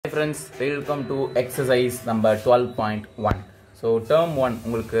friends, welcome to exercise number 12.1. So term 1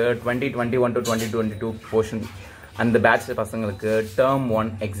 உங்களுக்கு 2021 to 2022 portion அந்த பேட்ச்ல பசங்களுக்கு term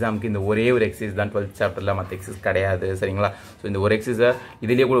 1 எக்ஸாம்க்கு இந்த ஒரே ஒரு எக்ஸசைஸ் தான் 12th சாப்டர்ல மத்த எக்ஸசைஸ் கிடையாது சரிங்களா. சோ இந்த ஒரு எக்ஸசைஸ்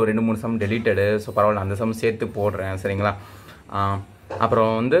இதுலயே கூட ஒரு 2-3 சம் டெலீட்டட். சோ பரவாயில்லை அந்த சம் சேர்த்து போடுறேன் சரிங்களா.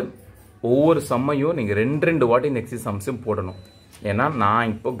 அப்புறம் வந்து ஒவ்வொரு சம்மையும் நீங்க ரெண்டு வாட்டி இந்த எக்ஸசைஸ் சம்ஸும் போடணும். ஏன்னா நான்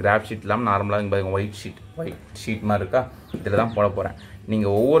இப்போ கிராஃப் ஷீட் இல்லாமல் நார்மலாக இங்கே பாருங்க ஒயிட் ஷீட் மாதிரி இருக்கா, இதில் தான் போட போகிறேன்.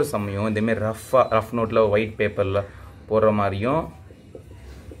 நீங்கள் ஒவ்வொரு சமயம் இதேமாரி ரஃப் நோட்டில் ஒயிட் பேப்பரில் போடுற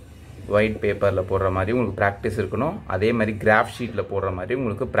மாதிரியும் உங்களுக்கு ப்ராக்டிஸ் இருக்கணும். அதே மாதிரி கிராஃப் ஷீட்டில் போடுற மாதிரி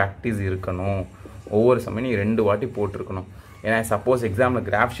உங்களுக்கு ப்ராக்டிஸ் இருக்கணும். ஒவ்வொரு சமயம் நீங்கள் 2 வாட்டி போட்டிருக்கணும். ஏன்னா சப்போஸ் எக்ஸாமில்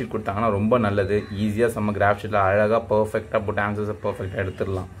கிராஃப் ஷீட் கொடுத்தாங்கன்னா ரொம்ப நல்லது. ஈஸியாக செம்ம கிராஃப் ஷீட்டில் அழகாக பர்ஃபெக்டாக போட்டு ஆன்சர்ஸை பர்ஃபெக்டாக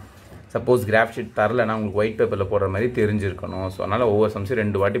எடுத்துடலாம். சப்போஸ் கிராஃப் ஷீட் தரலைன்னா உங்களுக்கு ஒயிட் பேப்பரில் போடுற மாதிரி தெரிஞ்சிருக்கணும். ஸோ அதனால் ஒவ்வொரு சம்ஸும்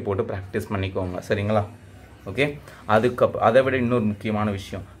 2 வாட்டி போட்டு ப்ராக்டிஸ் பண்ணிக்கோங்க சரிங்களா. ஓகே, அதை விட இன்னொரு முக்கியமான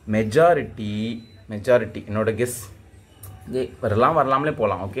விஷயம், மெஜாரிட்டி என்னோட கெஸ் வரலாமலே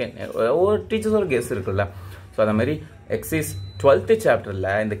போகலாம். ஓகே, ஒவ்வொரு டீச்சர்ஸோட கெஸ் இருக்குல்ல. ஸோ அதை மாதிரி எக்ஸசைஸ் 12th சாப்டரில்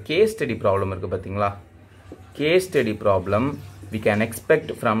இந்த கேஸ் ஸ்டடி ப்ராப்ளம் இருக்குது பார்த்தீங்களா. Case study problem we can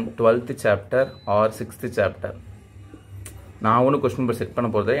expect from 12th chapter R 6th chapter. நான் ஒன்றும் கொஸ்டின் பேப்பர் செட் பண்ண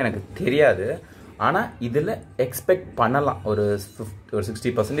போகிறது எனக்கு தெரியாது. ஆனால் இதில் எக்ஸ்பெக்ட் பண்ணலாம். ஒரு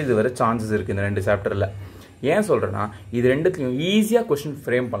 60% இது வரை சான்சஸ் இருக்குது இந்த 2 சாப்டரில். ஏன் சொல்கிறேன்னா இது ரெண்டுத்துலையும் ஈஸியாக கொஸ்டின்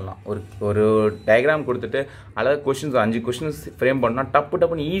ஃப்ரேம் பண்ணலாம். ஒரு டயக்ராம் கொடுத்துட்டு அதாவது கொஸ்டின்ஸ் 5 கொஸ்டின்ஸ் ஃப்ரேம் பண்ணால்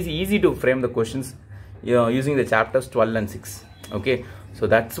டப்புன்னு easy to frame the questions using the chapters 12 and 6. Okay, so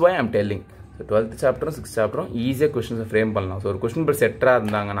that's why I'm telling. So 12th சாப்டரும் 6th சாப்டரும் ஈஸியாக கொஸ்டின்ஸை ஃப்ரேம் பண்ணலாம். ஸோ ஒரு கொஸ்டின் பேப்பர் செட்டராக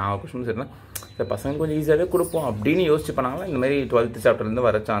இருந்தாங்க, நான் கொஸ்டின் செட்னா பசங்க கொஞ்சம் ஈஸியாகவே கொடுப்போம் அப்படின்னு யோசிச்சு பண்ணாங்களா இந்த மாதிரி 12th சாப்டர்லேருந்து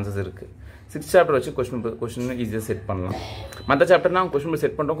வர சான்சஸ் இருக்குது. 6th சாப்டர் வச்சு கொஸ்டின் ஈஸியாக செட் பண்ணலாம். மற்ற சாப்டர்னா கொஸ்டின்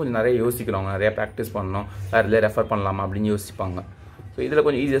செட் பண்ணுறோம், கொஞ்சம் நிறைய யோசிக்கிறோம், நிறையா ப்ராக்டிஸ் பண்ணணும், வேறு ரெஃபர் பண்ணலாமா அப்படின்னு யோசிப்பாங்க. ஸோ இதில்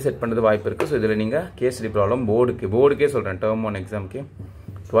கொஞ்சம் ஈஸியாக செட் பண்ணுறது வாய்ப்பு இருக்குது. ஸோ இதில் நீங்கள் கேஸ் ஸ்டடி ப்ராப்ளம் போர்டுக்கே சொல்கிறேன், term 1 எக்ஸாமுக்கு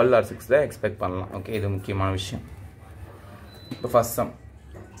 12 or 6 எக்ஸ்பெக்ட் பண்ணலாம். ஓகே, இது முக்கியமான விஷயம். இப்போ ஃபர்ஸ்ட் சம்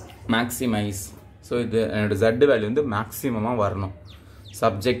மேக்ஸிமைஸ். ஸோ இது என்னோட Z வேல்யூ வந்து மேக்ஸிமமாக வரணும்.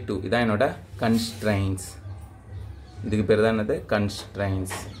 சப்ஜெக்ட் டு இதான் என்னோட கன்ஸ்ட்ரைன்ஸ். இதுக்கு பேர் தான் என்னது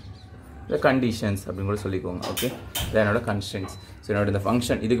கன்ஸ்ட்ரைன்ஸ், இல்லை கண்டிஷன்ஸ் அப்படின்னு கூட சொல்லிக்கோங்க. ஓகே, இதான் என்னோட கன்ஸ்ட்ரைன்ஸ். ஸோ என்னோட இந்த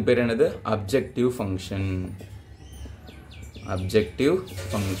ஃபங்க்ஷன் இதுக்கு பேர் என்னது அப்ஜெக்டிவ் ஃபங்க்ஷன்.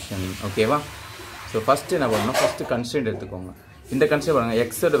 ஓகேவா. ஸோ ஃபஸ்ட்டு என்ன பண்ணணும், ஃபஸ்ட்டு கன்ஸ்ட்ரைன்ட் எடுத்துக்கோங்க. இந்த கன்ஸ்ட்ரைன்ட் பாருங்கள்,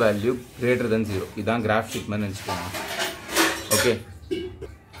 எக்ஸோட வேல்யூ கிரேட்டர் தென் 0. இதுதான் கிராஃப் ஷீட் மாதிரி நினச்சிக்கோங்க. ஓகே,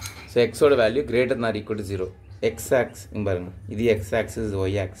 ஸோ எக்ஸோட value greater than or equal to 0. X aux இங்கே பாருங்கள், இது X axis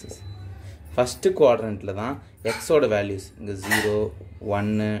Y axis. First குவாட்ரண்ட்டில் தான் எக்ஸோட வேல்யூஸ் இங்கே 0 1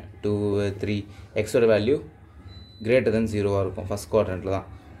 2 3 எக்ஸோட வேல்யூ கிரேட்டர் தென் 0வாக இருக்கும். ஃபஸ்ட் குவாட்ரண்ட்டில் தான்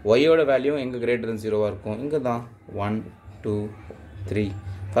ஒய்யோட வேல்யூ எங்கே கிரேட்டர் தென் 0வாக இருக்கும், இங்கே தான் 1 2 3.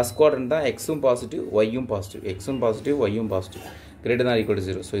 ஃபஸ்ட் குவாட்ரண்ட் தான் எக்ஸும் positive ஒய்யும் positive, greater than or equal to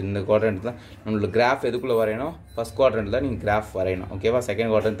 0. So இந்த குவாட்ரண்ட் தான் நம்மளோட கிராஃப் எதுக்குள்ளே வரையணும், ஃபஸ்ட் குவாட்ரண்ட்டில் தான் நீங்கள் கிராஃப் வரையணும். ஓகேவா,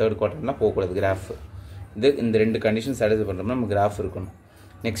 செகண்ட் குவாட்ரண்ட் தேர்ட் குவாட்ரண்ட்லாம் போகக்கூடாது கிராஃப். இந்த 2 கண்டிஷன் சாட்டிஸ்ஃபை பண்ணுறோம்னா நம்ம கிராஃப் இருக்கணும்.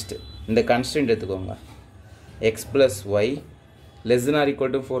 நெக்ஸ்ட்டு இந்த கன்ஸ்டன்ட் எடுத்துக்கோங்க, X plus Y less than R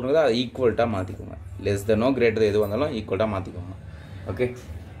equal to 4 அதை ஈக்குவல்ட்டாக மாற்றிக்கோங்க. லெஸ் தெனோ கிரேட்டர் எது வந்தாலும் ஈக்குவல்ட்டாக மாற்றிக்கோங்க. ஓகே,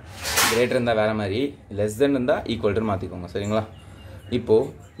 கிரேட்டர் இருந்தால் வேறு மாதிரி, லெஸ் தென் இருந்தால் ஈக்குவல்ட்டு மாற்றிக்கோங்க சரிங்களா. இப்போது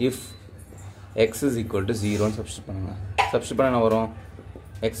if X is equal to 0ன்னு substitute பண்ணுங்கள். சப்ஸ்டிட் பண்ண என்ன வரும்,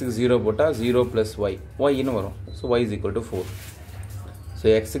 எக்ஸுக்கு 0 போட்டால் 0 + ஒய்ன்னு வரும். So Y is equal to 4. So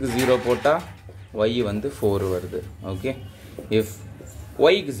எக்ஸுக்கு 0 போட்டால் ஒய் வந்து 4 வருது. ஓகே, இஃப்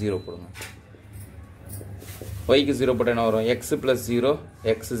ஒய்க்கு 0 போடுங்க, ஒய்க்கு 0 போட்டால் என்ன வரும், X + 0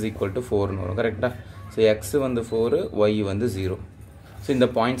 X is equal to 4ன்னு வரும். கரெக்டாக. ஸோ எக்ஸ் வந்து 4 ஒய் வந்து 0. ஸோ இந்த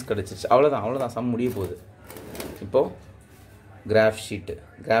பாயிண்ட்ஸ் கிடச்சிருச்சு. அவ்வளோதான் சம் முடிய போகுது. இப்போது கிராஃப்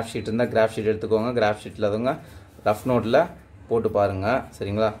ஷீட் இருந்தால் கிராஃப் ஷீட் எடுத்துக்கோங்க. கிராஃப் ஷீட்டில் அதுங்க ரஃப் நோட்டில் போட்டு பாருங்கள்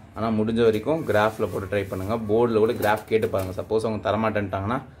சரிங்களா. ஆனால் முடிஞ்ச வரைக்கும் கிராஃபில் போட்டு ட்ரை பண்ணுங்கள். போர்டில் கூட கிராஃப் கேட்டு பாருங்கள். சப்போஸ் அவங்க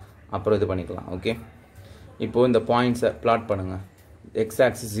தரமாட்டேன்ட்டாங்கன்னா அப்புறம் இது பண்ணிக்கலாம். ஓகே, இப்போது இந்த பாயிண்ட்ஸை பிளாட் பண்ணுங்கள். எக்ஸ்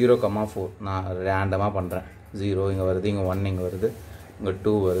ஆக்சிஸ் 0,4 நான் ரேண்டமாக பண்ணுறேன். 0 இங்கே வருது, இங்கே 1 இங்கே வருது, இங்கே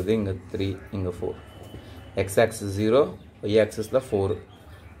 2 வருது, இங்கே 3 இங்கே 4. X axis 0, Y ஆக்சிஸில் 4.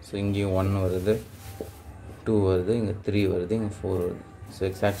 ஸோ இங்கேயும் 1 வருது, 2 வருது, இங்கே 3 வருது, இங்கே 4 வருது. So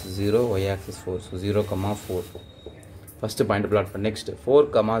X axis 0 Y axis 4. So 0,4 first point plot பண்ண. Next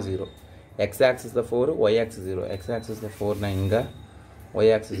 4,0 X ஆக்சிஸில் 4 Y axis 0. X ஆக்சிஸில் 4னா இங்கே,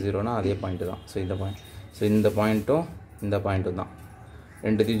 ஒய் ஆக்சிஸ் 0னா அதே பாயிண்ட்டு தான். ஸோ இந்த பாயிண்ட், ஸோ இந்த பாயிண்ட்டும் தான்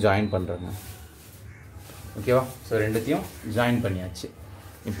ரெண்டுத்தையும் ஜாயின் பண்ணுறேங்க. ஓகேவா. ஸோ ரெண்டுத்தையும் ஜாயின் பண்ணியாச்சு.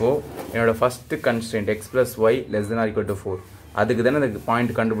 இப்போது என்னோடய first constraint X plus Y less than R equal to 4 அதுக்கு தானே இந்த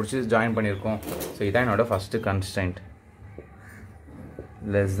பாயிண்ட் கண்டுபிடிச்சி ஜாயின் பண்ணியிருக்கோம். ஸோ இதான் என்னோடய first constraint.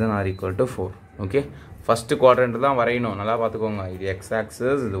 less than or equal to 4. Okay, first quadrant தான் வரையணும். நல்லா பார்த்துக்கோங்க. இது x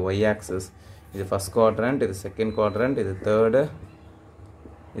axis, இது y axis. இது first quadrant, இது second quadrant, இது third,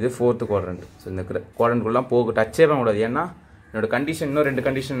 இது fourth quadrant. ஸோ இந்த quadrant குள்ளலாம் போக டச்சே பண்ண கூடாது. ஏன்னா என்னோட கண்டிஷன் இன்னும் ரெண்டு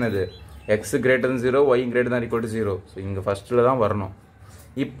கண்டிஷன் அது, x greater than 0, y greater than equal to 0. So இங்கே ஃபஸ்ட்டில் தான் வரணும்.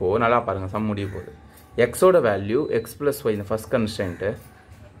 இப்போது நல்லா பாருங்கள், சம் முடிய போகுது. எக்ஸோட வேல்யூ x plus y இந்த first கன்ஸ்டன்ட்டு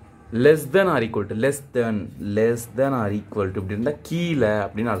less than or equal to, less than or equal to இப்படி இருந்தால் கீழே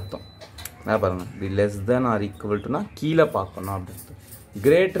அப்படின்னு அர்த்தம். நல்லா பாருங்கள், இப்படி less than or equal toனா கீழே பார்க்கணும் அப்படின்னு அர்த்தம்.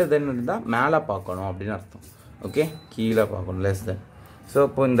 greater than இருந்தால் மேலே பார்க்கணும் அப்படின்னு அர்த்தம். ஓகே, கீழே பார்க்கணும், less than. ஸோ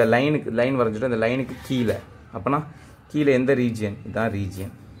இப்போ இந்த லைன் வரைஞ்சிட்டு இந்த லைனுக்கு கீழே, அப்போனா கீழே எந்த ரீஜியன்? இதுதான்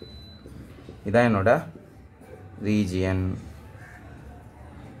ரீஜியன், இதான் என்னோட ரீஜியன்.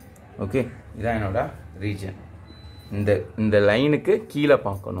 ஓகே, இதான் என்னோட ரீஜியன். இந்த லைனுக்கு கீழே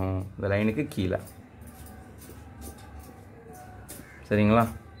பார்க்கணும், இந்த லைனுக்கு கீழே. சரிங்களா?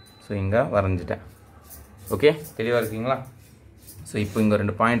 ஸோ இங்கே வரைஞ்சிட்டேன். ஓகே, தெளிவாக இருக்கீங்களா? ஸோ இப்போ இங்கே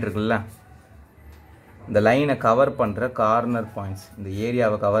ரெண்டு பாயிண்ட் இருக்குல்ல, இந்த லைனை கவர் பண்ணுற கார்னர் பாயிண்ட்ஸ், இந்த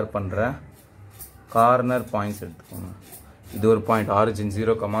ஏரியாவை கவர் பண்ணுற கார்னர் பாயிண்ட்ஸ் எடுத்துக்கோங்க. இது ஒரு பாயிண்ட் ஆரிஜின்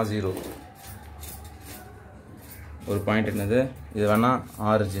 0,0. ஒரு பாயிண்ட் என்னது? இது வேணால்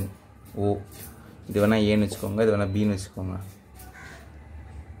ஆரிஜின் O, இது வேணால் ஏன்னு வச்சுக்கோங்க, இது வேணால் பின்னு வச்சுக்கோங்க.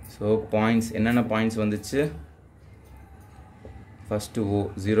 ஸோ பாயிண்ட்ஸ் என்னென்ன பாயிண்ட்ஸ் வந்துச்சு? ஃபஸ்ட்டு O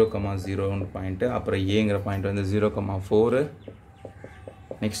 0,0 பாயிண்ட்டு, அப்புறம் ஏங்கிற பாயிண்ட் வந்து 0,4,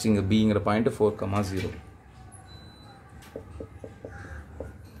 நெக்ஸ்ட் இங்கே பிங்கிற பாயிண்ட்டு 4,0.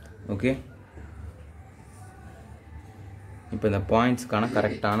 ஓகே, இப்போ இந்த பாயிண்ட்ஸ்க்கான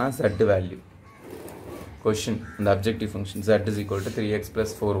கரெக்டான Z வேல்யூ கொஷின், இந்த objective function Z is equal to 3x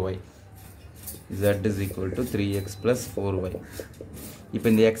plus 4y. Z is equal to 3x plus 4y. இப்போ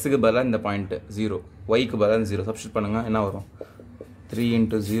இந்த xக்கு பதிலாக இந்த பாயிண்ட்டு 0, yக்கு பதிலாக 0 சப்ஸ்டிட் பண்ணுங்கள். என்ன வரும்? 3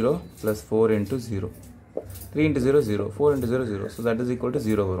 into 0 plus 4 into 0. 3 into 0 0, 4 into 0 0. So that is equal to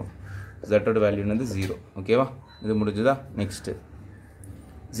 0 வரும். Z வேல்யூ வந்து 0. ஓகேவா? இது முடிஞ்சுதா? நெக்ஸ்ட்டு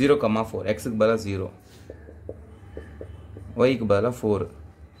 0,4, xக்கு பதிலாக 0, yக்கு பதிலாக 4.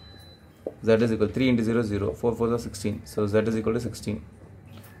 Z is equal to 3 into 0 0, 4 4 are 16. So Z is equal to 16.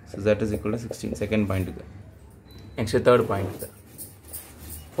 So Z is equal to 16. Second point. Next third point.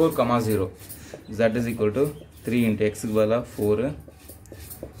 4,0. Z is equal to 3 into x க்கு பதிலாக 4,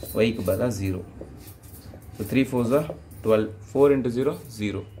 y க்கு பதிலாக 0. So 3 4s are 12. 4 into 0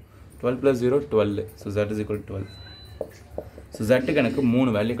 0. 12 plus 0 12. So Z is equal to 12. So Z க்கு எனக்கு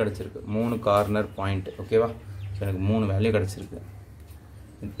 3 value கிடச்சிருக்கு, 3 corner point. ஓகேவா? So எனக்கு 3 value கிடச்சிருக்கு.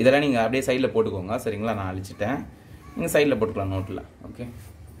 இதெல்லாம் நீங்கள் அப்படியே சைடில் போட்டுக்கோங்க. சரிங்களா? நான் அழிச்சிட்டேன், நீங்கள் சைடில் போட்டுக்கலாம் நோட்டில். ஓகே,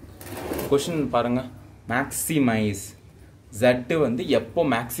 கொஷின் பாருங்கள். மேக்ஸிமைஸ் Z வந்து எப்போ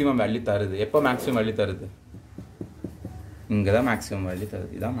மேக்ஸிமம் வேல்யூ தருது? எப்போ மேக்ஸிமம் வேல்யூ தருது? இங்கே தான் மேக்ஸிமம் வேல்யூ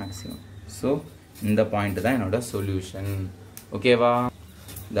தருது, இதுதான் மேக்ஸிமம். ஸோ இந்த பாயிண்ட் தான் என்னோட சொல்யூஷன். ஓகேவா?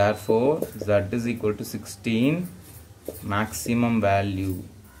 therefore Z is equal to 16, maximum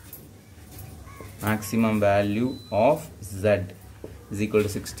value of Z is equal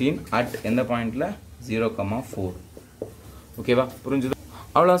to 16 at எந்த பாயிண்ட்ல? 0,4. ஓகேவா? புரிஞ்சுது?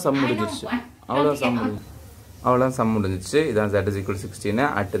 அவ்வளோதான் சம் முடிஞ்சிருச்சு. அவ்வளோதான் சம் முடிஞ்சிச்சு. இதான் Z is equal to 16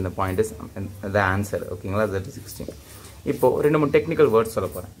 at இந்த பாயிண்ட் இஸ் த ஆன்சர். ஓகேங்களா? Z is 16. இப்போது 2-3 டெக்னிக்கல் வேர்ட்ஸ் சொல்ல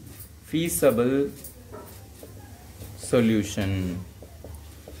போகிறேன். feasible solution.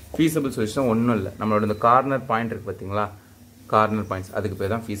 feasible solution ஒன்றும் இல்லை, நம்மளோட இந்த கார்னர் பாயிண்ட் இருக்குது பார்த்தீங்களா, கார்னர் பாயிண்ட்ஸ், அதுக்கு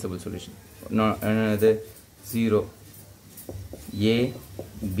பேர் தான் feasible solution. என்னது? 0 A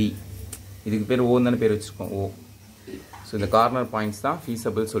B, இதுக்கு பேர் ஓன்னு தானே பேர் வச்சுருக்கோம், O. ஸோ இந்த கார்னர் பாயிண்ட்ஸ் தான்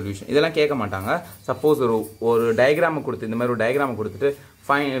feasible solution. இதெல்லாம் கேட்க மாட்டாங்க. சப்போஸ் ஒரு டயக்ராமை கொடுத்து, இந்த மாதிரி ஒரு டயக்ராமை கொடுத்துட்டு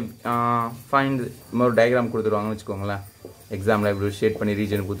ஃபைண்ட் இந்த மாதிரி ஒரு டயக்ராம் கொடுத்துருவாங்கன்னு வச்சுக்கோங்களேன். எக்ஸாமில் இப்படி ஷேட் பண்ணி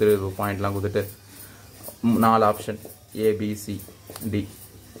ரீஜன் கொடுத்துட்டு பாயிண்ட்லாம் கொடுத்துட்டு 4 ஆப்ஷன் ABCD,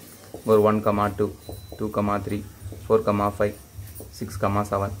 ஒரு 1,2 2,3 4,5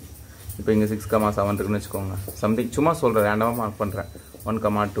 6,7. இப்போ இங்கே 6,7 இருக்குன்னு வச்சுக்கோங்க. சம்திங் சும்மா சொல்கிறேன், ரேண்டமாக மார்க் பண்ணுறேன்.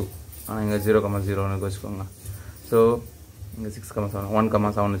 1,2, ஆனால் இங்கே 0,0 வச்சுக்கோங்க. ஸோ இங்கே 6,7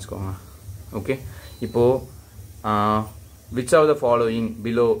 1,7 வச்சுக்கோங்க. ஓகே, இப்போது which of the following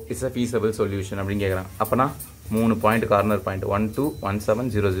below is a feasible solution அப்படின்னு கேட்குறாங்க. அப்போனா 3 பாயிண்ட் கார்னர் பாயிண்ட் 1 2 1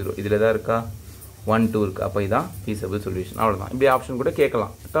 7 0 0 இதில் தான் இருக்கா? 1 2 இருக்குது. அப்போ இதுதான் ஃபீஸபிள் சொல்யூஷன். அவ்வளோதான். இப்படி ஆப்ஷன் கூட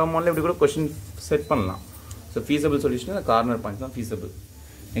கேட்கலாம். டேர்ம் ஒன்ல இப்படி கூட கொஸ்டின் செட் பண்ணலாம். ஸோ ஃபீஸபிள் சொல்யூஷன் இந்த கார்னர் பாயிண்ட்ஸ் தான் feasible.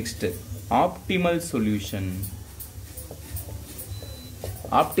 Next optimal solution.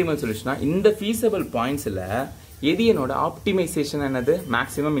 Optimal சொல்யூஷனா இந்த ஃபீஸபிள் பாயிண்ட்ஸில் எது என்னோட ஆப்டிமைசேஷன் என்னது?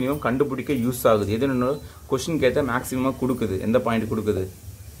 மேக்ஸிமம் மினிமம் கண்டுபிடிக்க யூஸ் ஆகுது. எது என்னோட கொஸ்டின் கேட்டால் மேக்ஸிமமாக கொடுக்குது. எந்த பாயிண்ட் கொடுக்குது?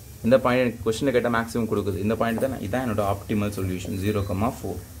 இந்த பாயிண்ட் எனக்கு கொஸ்டினில் கேட்டால் மேக்ஸிமம் கொடுக்குது. இந்த பாயிண்ட் தான் இதான் என்னோட ஆப்டிமல் சொல்யூஷன்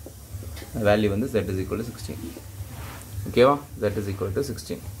 0,4. வேல்யூ வந்து z is equal to 16. ஓகேவா, z is equal to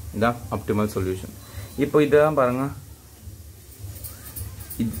 16. இதான் ஆப்டிமல் சொல்யூஷன். இப்போ இதான் பாருங்கள்,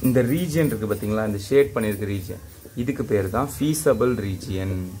 இந்த ரீஜியன் இருக்குது பார்த்தீங்களா, இந்த ஷேட் பண்ணியிருக்க ரீஜியன், இதுக்கு பேர் தான் feasible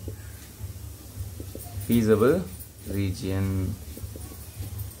region. feasible region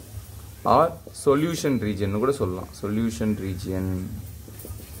R solution region கூட சொல்லலாம். Solution region.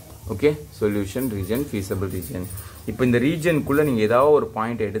 Okay, solution region, feasible region. இப்போ இந்த ரீஜனுக்குள்ளே நீங்கள் ஏதாவது ஒரு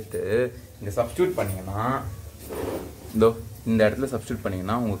பாயிண்ட் எடுத்து இங்கே சப்ஸ்டியூட் பண்ணிங்கன்னா, இந்த இடத்துல சப்ஸ்டியூட்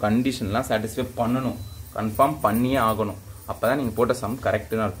பண்ணிங்கன்னா உங்கள் கண்டிஷன்லாம் சாட்டிஸ்ஃபை பண்ணணும், கன்ஃபார்ம் பண்ணியே ஆகணும். அப்போ தான் நீங்கள் போட்ட சம்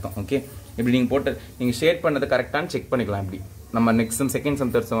கரெக்டுன்னு அர்த்தம். ஓகே, இப்படி நீங்கள் ஷேட் பண்ணது கரெக்டானு செக் பண்ணிக்கலாம். இப்படி நம்ம next sum, second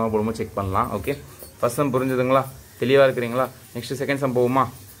sum, third sum போடும்போது செக் பண்ணலாம். ஓகே, ஃபர்ஸ்ட் சம் புரிஞ்சுதுங்களா, தெளிவாக இருக்கிறீங்களா? நெக்ஸ்ட் செகண்ட் சம் போகுமா?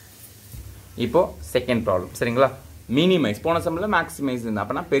 இப்போ செகண்ட் ப்ராப்ளம் சரிங்களா. மினிமைஸ், போன சம்மில் மேக்ஸிமைஸ் இருந்தால்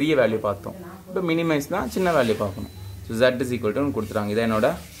அப்போனா பெரிய வேல்யூ பார்த்தோம். இப்போ மினிமைஸ்னால் சின்ன வேல்யூ பார்க்கணும். So z is equal to கொடுத்துறாங்க. இதான் என்னோட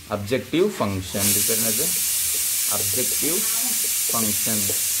அப்ஜெக்டிவ் ஃபங்க்ஷன். இது என்னது? Objective function.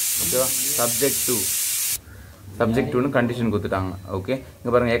 ஓகேவா, சப்ஜெக்டிவ்னு கண்டிஷன் கொடுத்துட்டாங்க. ஓகே,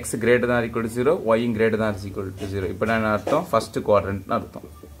 இங்கே பாருங்கள், x greater than or equal to 0, y greater than or equal to 0. இப்போ என்ன அர்த்தம்? ஃபர்ஸ்ட் குவாட்ரண்ட்னு அர்த்தம்.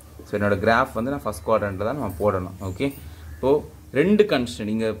 ஸோ என்னோட கிராஃப் வந்து நான் ஃபர்ஸ்ட் குவாட்ரண்ட்டில் தான் நம்ம போடணும். ஓகே, இப்போது ரெண்டு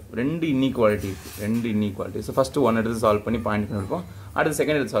கன்ஸ்டன்ட், இங்கே ரெண்டு இன்இக்வாலிட்டி இருக்குது. ஸோ ஃபஸ்ட்டு ஒன் எடுத்து சால்வ் பண்ணி பாயிண்ட் கண்டுபிடிப்போம். அடுத்து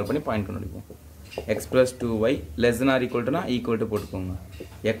செகண்ட் எடுத்து சால்வ் பண்ணி பாயிண்ட் கண்டுபிடிப்போம். x + 2y less than or equal to equal to போட்டுக்கோங்க.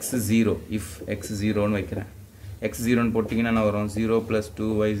 x 0, இஃப் x 0ன்னு வைக்கிறேன். x 0ன்னு போட்டிங்கன்னா என்ன வரும்? 0 +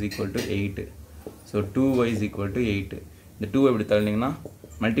 2y is equal to 8. So 2y is equal to 8. இந்த 2 எப்படி தள்ளினீங்கன்னா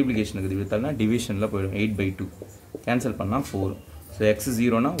மல்டிப்ளிகேஷனுக்கு இப்படி தள்ளினா டிவிஷனில் போயிடும். 8/2 கேன்சல் பண்ணால் 4. So x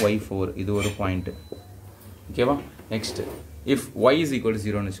 0னா y 4. இது ஒரு பாயிண்ட்டு. ஓகேவா, next if y is equal to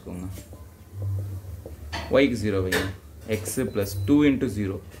 0ன்னு வச்சுக்கோங்க. y க்கு 0 வைங்க. x plus 2 into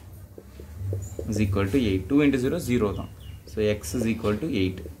 0 is equal to 8. 2 into 0 0 தான். So x is equal to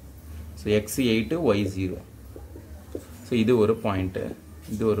 8. So x 8, y 0. So இது ஒரு பாயிண்ட்டு.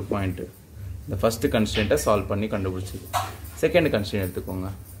 இந்த ஃபஸ்ட்டு கன்ஸ்டன்ட்டை சால்வ் பண்ணி கண்டுபிடிச்சி செகண்ட் கன்ஸ்டன்ட் எடுத்துக்கோங்க.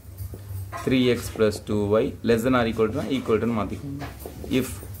 3x plus 2y less than or equal to equal டுன்னு மாற்றிக்கோங்க. if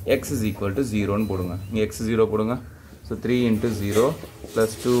x is equal to 0ன்னு போடுங்க. இங்கே x 0 போடுங்க. So 3 into 0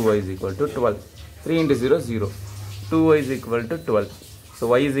 plus 2y is equal to 12. 3 into 0 0. 2y is equal to 12. So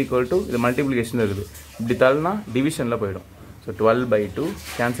y is equal to, இது multiplication இருக்குது, இப்படி தள்ளினா டிவிஷனில் போயிடும். So 12/2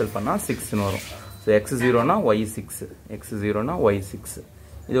 cancel பண்ணால் 6ன்னு வரும். So x 0னா y 6, x 0னா y 6.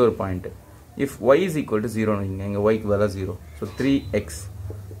 இது ஒரு point. If y is equal to 0ன்னு வைங்க, இங்கே yக்கு பதிலாக 0. So 3x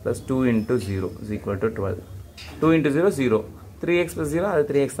plus 2 into 0 is equal to 12. 2 into 0 0. 3x plus 0 அது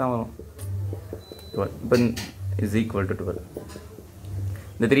 3x தான் வரும். 12 இப்போ is equal to 12.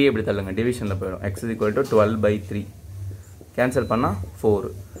 இந்த 3 எப்படி தள்ளுங்க, டிவிஷனில் போயிடும். x is equal to 12/3 cancel பண்ணால் 4.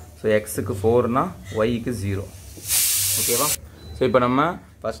 ஸோ எக்ஸுக்கு 4னா ஒய்க்கு 0. ஓகேவா, ஸோ இப்போ நம்ம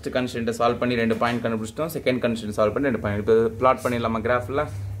ஃபஸ்ட்டு கன்ஸ்டன்ட்டை சால்வ் பண்ணி 2 பாயிண்ட் கண்டுபிடிச்சிட்டோம். செகண்ட் கன்ஸ்டன்ட் சால்வ் பண்ணி 2 பாயிண்ட். இப்போ பிளாட் பண்ணிடலாமா கிராஃபில்?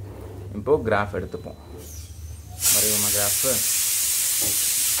 இப்போது கிராஃப் எடுத்துப்போம். வரையுமா கிராஃபு?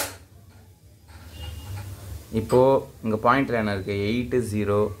 இப்போது இங்கே பாயிண்டில் என்ன இருக்குது? 8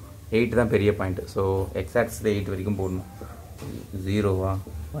 0. 8 தான் பெரிய பாயிண்ட்டு. ஸோ எக்ஸ் ஆக்சிஸில் 8 வரைக்கும் போடணும். 0வா,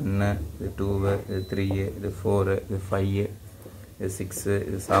 1, இது 2, இது 3, இது 4, இது 5, இது 6,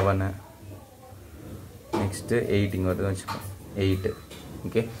 இது 7, நெக்ஸ்ட்டு 8 இங்கே வருதுன்னு வச்சுக்கோங்க. 8.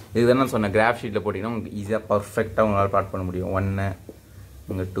 ஓகே, இதுதான் நான் சொன்னேன், கிராஃப் ஷீட்டில் போட்டிங்கன்னா உங்களுக்கு ஈஸியாக பர்ஃபெக்டாக உங்களால் பார்ட் பண்ண முடியும். 1,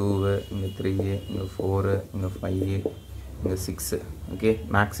 இங்கே 2, இங்கே 3, இங்கே 4, இங்கே 5, இங்கே 6. ஓகே,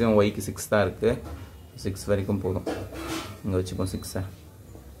 மேக்ஸிமம் ஒய்க்கு 6 தான் இருக்குது. 6 வரைக்கும் போதும். இங்கே வச்சுப்போம் 6.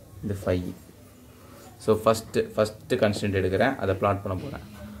 இது 5. ஸோ ஃபஸ்ட்டு கன்ஸ்டன்ட் எடுக்கிறேன், அதை பிளாட் பண்ண போகிறேன்.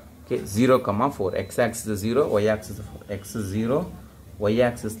 Okay, 0,4. X axis 0, Y axis 4. X 0, Y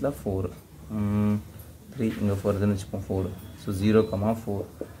ஆக்சிஸில் 4. 3 இங்கே 4ன்னு வச்சுப்போம். 4. ஸோ 0,4.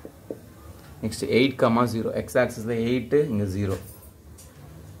 நெக்ஸ்ட் 8,0. எக்ஸ் ஆக்சிஸில் 8, இங்கே 0.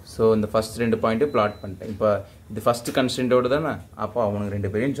 ஸோ இந்த ஃபஸ்ட் 2 பாயிண்ட்டு பிளாட் பண்ணிட்டேன். இப்போ இது ஃபஸ்ட்டு கன்ஸ்டன்ட்டோடு தானே, அப்போ அவனுக்கு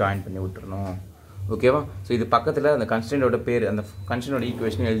 2 பேரையும் ஜாயின் பண்ணி விட்டுறணும். ஓகேவா, ஸோ இது பக்கத்தில் அந்த கன்ஸ்டன்ட்டோட பேர், அந்த கன்ஸ்டன்ட்டோட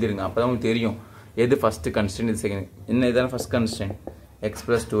ஈக்குவேஷன் எழுதிருங்க. அப்போ தான் உங்களுக்கு தெரியும் எது ஃபஸ்ட்டு கன்ஸ்டன்ட், இது செகண்ட். என்ன இதான ஃபஸ்ட் கன்ஸ்டன்ட்? எக்ஸ்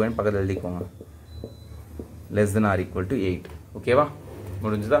 + 2n பக்கத்தில் எழுதிக்கோங்க. Less than or equal to 8. ஓகேவா,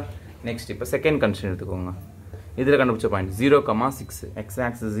 முடிஞ்சுதா? நெக்ஸ்ட் இப்போ செகண்ட் கன்ஸ்டன்ட் எடுத்துக்கோங்க. இதில் கண்டுபிடிச்ச point 0,6. X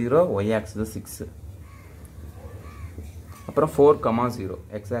axis 0, Y axis 6. அப்புறம் 4,0.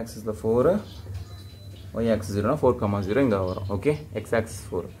 எக்ஸ் ஆக்சிஸில் 4, ஒய் ஆக்சிஸ் 0னா 4,0 இங்கே வரும். Okay, X axis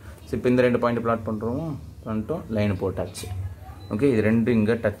 4. ஸோ இப்போ இந்த 2 பாயிண்ட் பிளாட் பண்ணிட்டோம், லைன் போட்டாச்சு. ஓகே, இது 2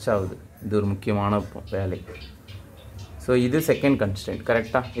 இங்கே டச் ஆகுது. இது ஒரு முக்கியமான வேலை. ஸோ இது செகண்ட் கன்ஸ்டன்ட்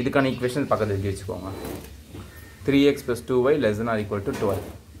கரெக்டாக. இதுக்கான ஈக்குவேஷன் பக்கத்தில் எழுதி வச்சுக்கோங்க. 3x + 2y less than or equal to 12.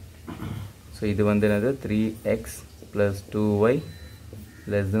 So இது வந்து என்னது 3x + 2y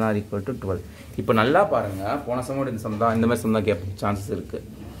less than or equal to 12. இப்போ நல்லா பாருங்கள், போன சமோட இந்த சம் தான், இந்த மாதிரி சம் தான் கேட்க சான்சஸ் இருக்குது.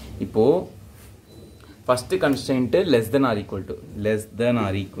 இப்போது first கன்ஸ்டன்ட்டு less than or equal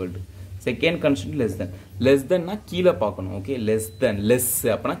to, second constant less thanனா கீழே பார்க்கணும். ஓகே, less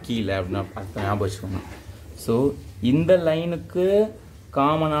அப்படின்னா கீழே அப்படின்னா அர்த்தம் ஞாபகம் வச்சுக்கோங்க. ஸோ இந்த லைனுக்கு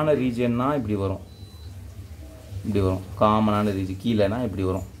காமனான ரீஜன்னா இப்படி வரும், காமனான ரீஜன் கீழேனா இப்படி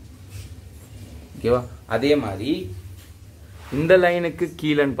வரும். ஓகேவா? அதே மாதிரி இந்த லைனுக்கு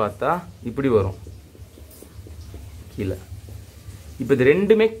கீழேன்னு பார்த்தா இப்படி வரும், கீழே. இப்போ இது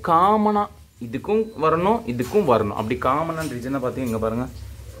ரெண்டுமே காமனாக இதுக்கும் வரணும், அப்படி காமனான ரீஜன் தான் பார்த்தீங்க. இங்கே பாருங்கள்,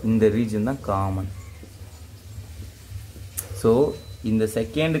 இந்த ரீஜன் தான் காமன். ஸோ இந்த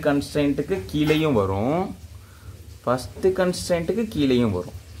செகண்ட் கன்ஸ்டன்ட்டுக்கு கீழேயும் வரும், ஃபஸ்ட்டு கன்ஸ்டன்ட்டுக்கு கீழேயும்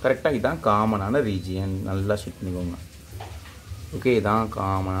வரும். கரெக்டாக இதுதான் காமனான ரீஜியன். நல்லா ஷிட் பண்ணிக்கோங்க. ஓகே, இதான்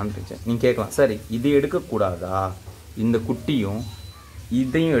காமனான ரீஜன். நீங்கள் கேட்கலாம், சரி இது எடுக்கக்கூடாதா, இந்த குட்டியும்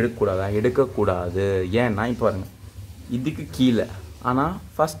இதையும் எடுக்கக்கூடாது. ஏன்னா இப்போ பாருங்கள், இதுக்கு கீழே, ஆனால்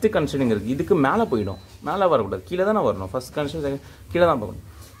ஃபஸ்ட்டு கன்ஸ்டன்ட் இருக்குது, இதுக்கு மேலே போயிடும், மேலே வரக்கூடாது, கீழே தானே வரணும். ஃபஸ்ட் கன்ஸ்டன்ட் கீழே தான் போகணும்.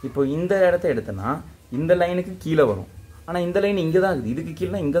 இப்போ இந்த இடத்த எடுத்தனா இந்த லைனுக்கு கீழே வரும், ஆனால் இந்த லைன் இங்கே தான் இருக்குது, இதுக்கு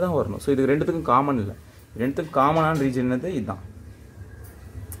கீழே இங்கே தான் வரணும். ஸோ இது ரெண்டுத்துக்கும் காமன் இல்லை. ரெண்டுத்துக்கும் காமனான ரீஜன் என்னது? இதுதான்.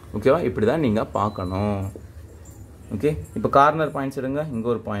 ஓகேவா? இப்படி தான் நீங்கள் பார்க்கணும். ஓகே, இப்போ கார்னர் பாயிண்ட்ஸ் எடுங்க. இங்கே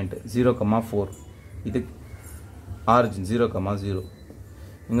ஒரு பாயிண்ட் 0,4, இது ஆரிஜின் 0,0,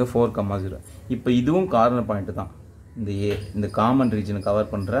 இங்கே 4,0. இப்போ இதுவும் கார்னர் பாயிண்ட்டு தான். இந்த காமன் ரீஜனை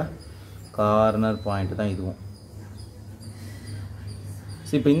கவர் பண்ணுற கார்னர் பாயிண்ட்டு தான் இதுவும்.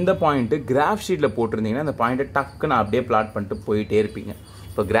 ஸோ இப்போ இந்த பாயிண்ட்டு கிராஃப் ஷீட்டில் போட்டிருந்தீங்கன்னா இந்த பாயிண்ட்டை டக்குன்னு அப்படியே பிளாட் பண்ணிட்டு போயிட்டே இருப்பீங்க.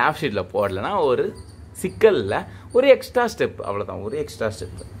 இப்போ கிராஃப் ஷீட்டில் போடலைன்னா ஒரு சிக்கலில் ஒரு எக்ஸ்ட்ரா ஸ்டெப், அவ்வளோதான், ஒரு extra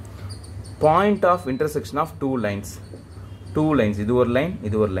step. Point of intersection of two lines, இது ஒரு லைன்,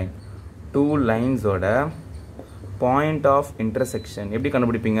 இது ஒரு line. Two லைன்ஸோட point of intersection எப்படி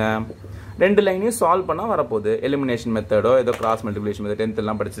கண்டுபிடிப்பீங்க? ரெண்டு லைனையும் சால்வ் பண்ணால் வரப்போகுது. எலிமினேஷன் மெத்தடோ ஏதோ கிராஸ் மல்டிப்ளிகேஷன் மெத்தட் 10th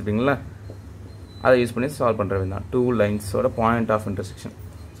எல்லாம் படிச்சிருப்பீங்களா, அதை யூஸ் பண்ணி சால்வ் பண்ணுறது தான். Two லைன்ஸோட point of intersection.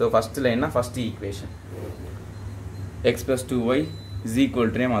 So first லைன்னா first equation x + 2y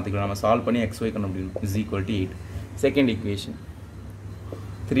 = மாற்றிக்கலாம். நம்ம சால்வ் பண்ணி xy கண்டுபிடிக்கணும், = 8. Second equation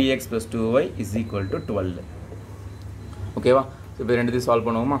 3x + 2y = 12. ஓகேவா? இப்போ ரெண்டுத்தையும் சால்வ்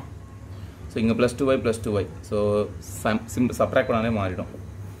பண்ணுவோமா? ஸோ இங்கே +2y + 2y, ஸோ சப்ராக்ட் பண்ணாலே மாறிடும்.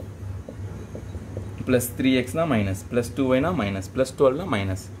 +3xனா minus, +2yனா minus, +12னா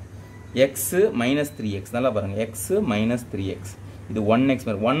minus, x - 3x. நல்லா பாருங்கள், x - 3x, இது 1x,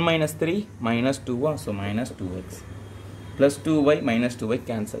 1 - 3 - 2, so -2x, +2y - 2y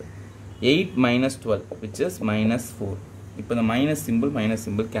cancel, 8 - 12 which is -4. இப்போ இந்த மைனஸ்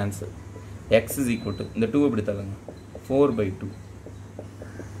சிம்பிள் கேன்சல். x = இந்த 2 எப்படி தரங்க, 4/2.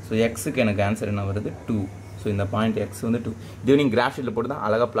 ஸோ எக்ஸுக்கு எனக்கு ஆன்சர் என்ன வருது? 2. ஸோ இந்த பாயிண்ட் எக்ஸ் வந்து 2. இது நீங்கள் கிராஃப் ஷீட்டில் போட்டு தான்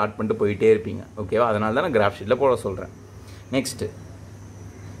அழகாக பிளாட் பண்ணிட்டு போயிட்டே இருப்பீங்க. ஓகேவா? அதனால தான் நான் கிராஃப் ஷீட்டில் போட சொல்கிறேன். நெக்ஸ்ட்டு,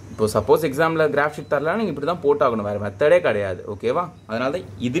 இப்போ சப்போஸ் எக்ஸாமில் கிராஃப் ஷீட் தரலாம், நீங்கள் இப்படி தான் போட்டாகணும், வேறு மெத்தடே கிடையாது. ஓகேவா? அதனால தான்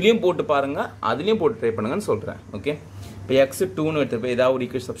இதுலேயும் போட்டு பாருங்கள், அதுலேயும் போட்டு ட்ரை பண்ணுங்கன்னு சொல்கிறேன். ஓகே, இப்போ எக்ஸ் 2ன்னு எடுத்துகிட்டு ஏதாவது ஒரு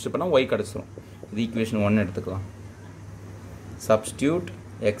ஈக்குவேஷன் சப்ஸ்டியூட் பண்ணால் ஒய் கிடச்சிரும். இது ஈக்குவேஷன் 1 எடுத்துக்கலாம். சப்ஸ்டியூட்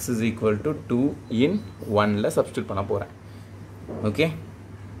x = 2 in 1ல் சப்ஸ்டியூட் பண்ண போகிறேன். ஓகே,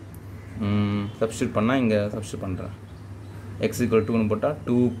 சப்ஸ்டியூட் பண்ணால் இங்கே சப்ஸ்டியூட் பண்ணுறேன். x = 2ன்னு போட்டால்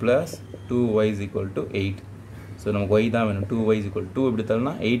 2 + 2y = 8. ஸோ நமக்கு y தான் வேணும். 2y = 2 எப்படி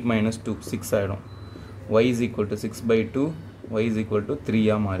தரலாம்? 8 - 2 6 ஆகிடும். y = 6/2, y =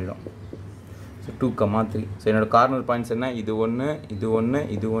 3 மாறிடும். ஸோ 2,3. ஸோ என்னோடய கார்னர் பாயிண்ட்ஸ் என்ன? இது 1, இது 1,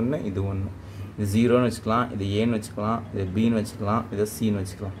 இது 1, இது 1. இது 0ன்னு வச்சுக்கலாம், இது ஏன்னு வச்சுக்கலாம், இது பின்னு வச்சுக்கலாம், இது சின்னு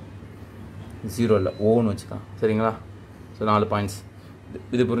வச்சுக்கலாம். 0 இல்லை, ஓன்னு வச்சுக்கலாம். சரிங்களா? So 4 points.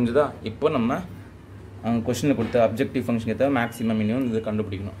 இது புரிஞ்சுதா? இப்போ நம்ம அவங்க கொஷனில் கொடுத்த அப்ஜெக்டிவ் ஃபங்க்ஷன் ஏற்ற மேக்ஸிமம் மினிமம் இது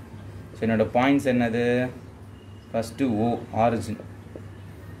கண்டுபிடிக்கணும். ஸோ என்னோடய பாயிண்ட்ஸ் என்னது? ஃபஸ்ட்டு ஓ ஆரிஜின்,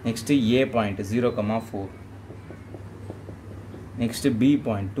 நெக்ஸ்ட்டு ஏ point 0,4, next B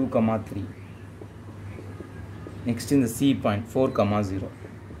point 2,3, next இந்த சி பாயிண்ட் 4,0.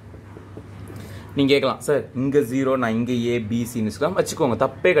 நீங்கள் கேட்கலாம், சார் இங்கே 0 நான் இங்கே ஏபிசின்னு வச்சுக்கோங்க,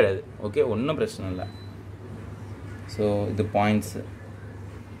 தப்பே கிடையாது. ஓகே, ஒன்றும் பிரச்சனை இல்லை. ஸோ இது பாயிண்ட்ஸு.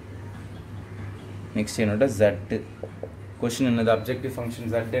 நெக்ஸ்ட் என்னோட Z. கொஷின் என்னது? அப்ஜெக்டிவ் ஃபங்க்ஷன்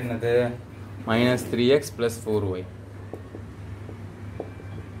Z என்னது? -3x + 4y.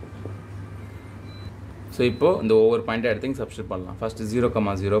 ஸோ இப்போது இந்த ஒவ்வொரு பாயிண்ட்டை எடுத்து சப்ஸ்டியூட் பண்ணலாம். ஃபஸ்ட்டு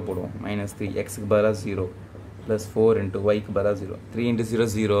 0,0 போடுவோம். -3 x பதிலாக 0 + 4 × y பதிலாக 0, 3 × 0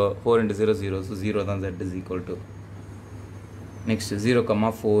 0, 4 × 0 0, ஸோ 0 தான் Z = நெக்ஸ்ட்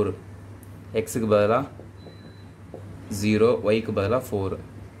 0,4 x பதிலாக 0, y பதிலாக 4,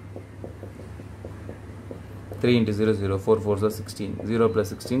 3 into 0 0 4 4 are 16 0 plus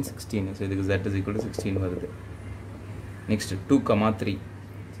 16 16 so இதுக்கு z is equal to 16 வருது next 2 comma 3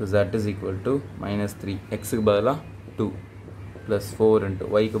 so z is equal to minus 3 x க்கு பதிலா 2 plus 4 into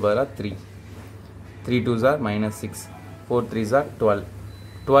y க்கு பதிலா 3 3 2s are minus 6 4 3s are 12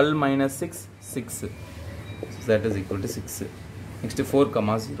 12 minus 6 6 so z is equal to 6 next 4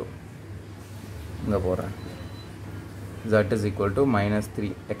 comma 0 இங்க போறேன் z is equal to minus 3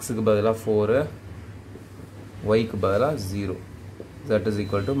 x க்கு பதிலா 4 y க்கு பதிலா 0 z is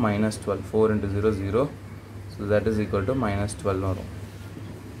equal to minus 12 4 into 0 0 so z is equal to minus 12 வரும்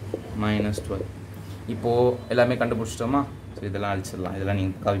minus 12 இப்போ எல்லாமே கண்டுபிடிச்சிட்டோமா so இதெல்லாம் அழிச்சிடலாம் இதெல்லாம்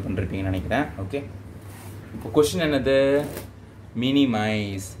நீங்கள் கால் பண்ணிருப்பீங்கன்னு நினைக்கிறேன் ஓகே இப்போ கொஸ்டின் என்னது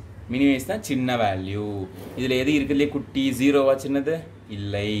மினிமைஸ் மினிமைஸ் தான் சின்ன வேல்யூ இதில் எது இருக்கிறதுலே குட்டி ஜீரோவா சின்னது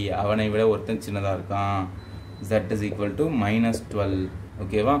இல்லை அவனை விட ஒருத்தன் சின்னதாக இருக்கான் z is equal to minus 12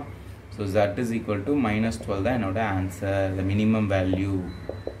 ஓகேவா so z is equal to minus 12 தான் என்னோட answer the minimum value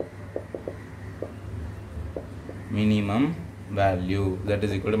z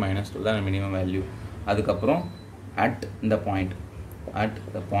is equal to minus 12 தான் minimum value அதுக்கப்புறம் at the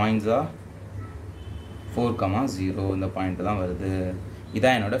points are 4, 0 இந்த பாயிண்ட் தான் வருது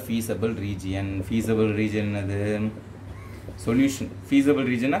இதான் என்னோட feasible region அது solution feasible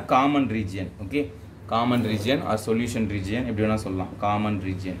region common region okay common region or solution region எப்படி வேணா சொல்லலாம் common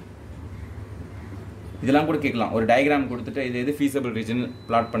region இதெல்லாம் கூட கேட்கலாம் ஒரு டயக்ராம் கொடுத்துட்டு இது எது feasible region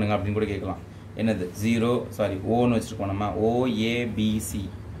plot பண்ணுங்க அப்படின்னு கூட கேட்கலாம் என்னது 0 சாரி O ன்னு வச்சிருக்கோம் நம்ம OABC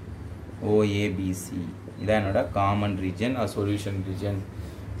இதான் என்னோட common region or solution region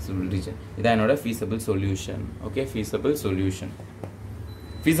இதான் என்னோட feasible solution okay feasible solution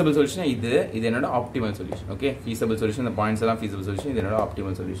இது என்னோட optimal solution okay feasible solution இந்த பாயிண்ட்ஸ் எல்லாம் feasible solution இது என்னோட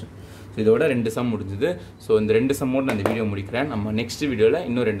optimal solution ஸோ இதோட 2 சம் முடிஞ்சது ஸோ இந்த 2 சம்மோடு நான் இந்த வீடியோ முடிக்கிறேன் நம்ம நெக்ஸ்ட் வீடியோவில்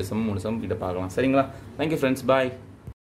இன்னும் 2 சம் 3 சம் கிட்ட பார்க்கலாம் சரிங்களா தேங்க்யூ ஃப்ரெண்ட்ஸ் பாய்